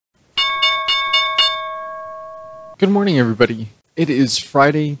Good morning, everybody. It is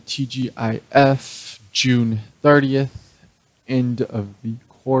Friday, TGIF, June 30th, end of the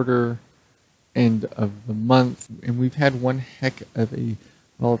quarter, end of the month, and we've had one heck of a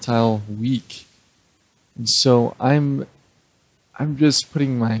volatile week. And so I'm just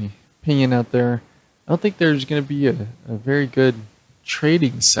putting my opinion out there. I don't think there's going to be a very good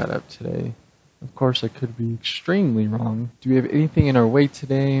trading setup today. Of course, I could be extremely wrong. Do we have anything in our way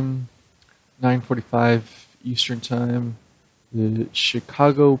today? 9:45 Eastern Time, the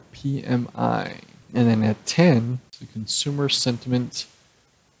Chicago PMI, and then at 10, the consumer sentiment,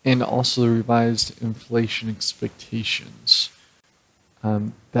 and also the revised inflation expectations.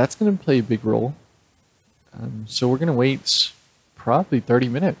 That's going to play a big role. So we're going to wait probably 30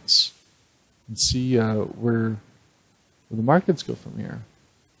 minutes and see where the markets go from here.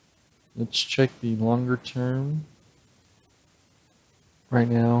 Let's check the longer term. Right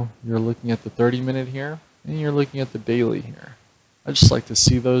now, you're looking at the 30-minute here, and you're looking at the daily here. I just like to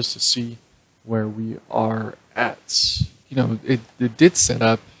see those to see where we are at. You know, it did set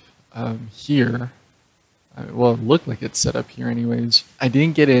up here. Well, it looked like it set up here anyways. I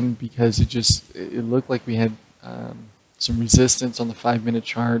didn't get in because it looked like we had some resistance on the 5-minute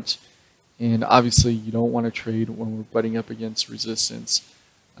chart. And obviously, you don't want to trade when we're butting up against resistance.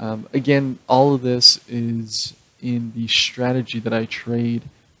 Again, all of this is in the strategy that I trade.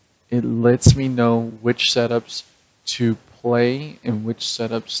 It lets me know which setups to play and which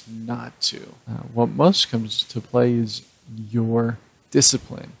setups not to. What most comes to play is your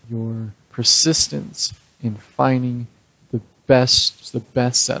discipline, your persistence in finding the best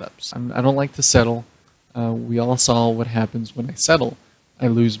setups. I don't like to settle. We all saw what happens when I settle. I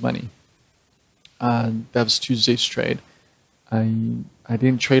lose money. That was Tuesday's trade. I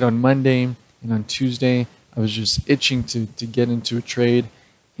didn't trade on Monday, and on Tuesday I was just itching to get into a trade,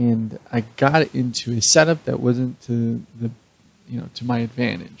 and I got into a setup that wasn't to my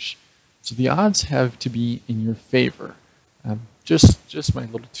advantage. So the odds have to be in your favor. Just my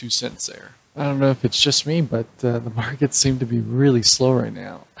little 2 cents there. I don't know if it's just me, but the markets seem to be really slow right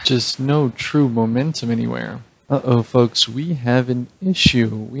now. Just no true momentum anywhere. Uh-oh, folks, we have an issue.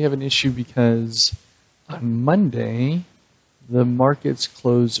 We have an issue because on Monday, the markets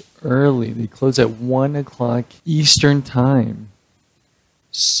close early. They close at 1 o'clock Eastern Time.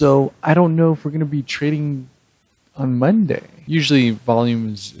 So I don't know if we're going to be trading on Monday. Usually volume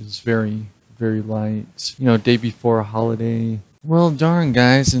is very, very light. You know, day before a holiday. Well, darn,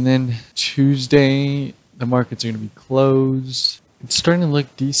 guys. And then Tuesday, the markets are going to be closed. It's starting to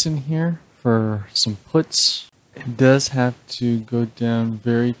look decent here for some puts. It does have to go down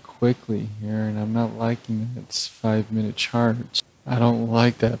very quickly here, and I'm not liking that 5-minute chart. I don't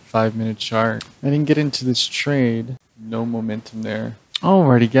like that 5-minute chart. I didn't get into this trade. No momentum there.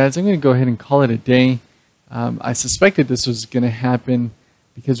 Alrighty, guys, I'm going to go ahead and call it a day. I suspected this was going to happen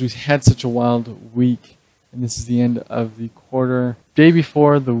because we've had such a wild week, and this is the end of the quarter. Day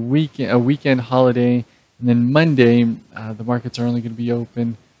before the weekend, a weekend holiday, and then Monday, the markets are only going to be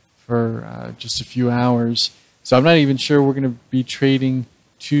open for just a few hours. So I'm not even sure we're going to be trading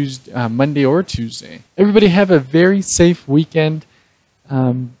Monday or Tuesday. Everybody have a very safe weekend.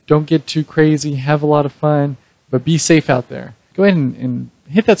 Don't get too crazy. Have a lot of fun, but be safe out there. Go ahead and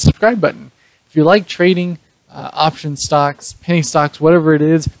hit that subscribe button. If you like trading option stocks, penny stocks, whatever it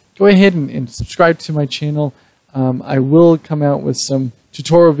is, go ahead and subscribe to my channel. I will come out with some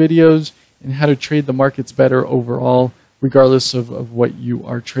tutorial videos on how to trade the markets better overall, regardless of what you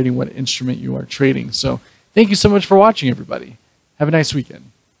are trading, what instrument you are trading. So thank you so much for watching, everybody. Have a nice weekend.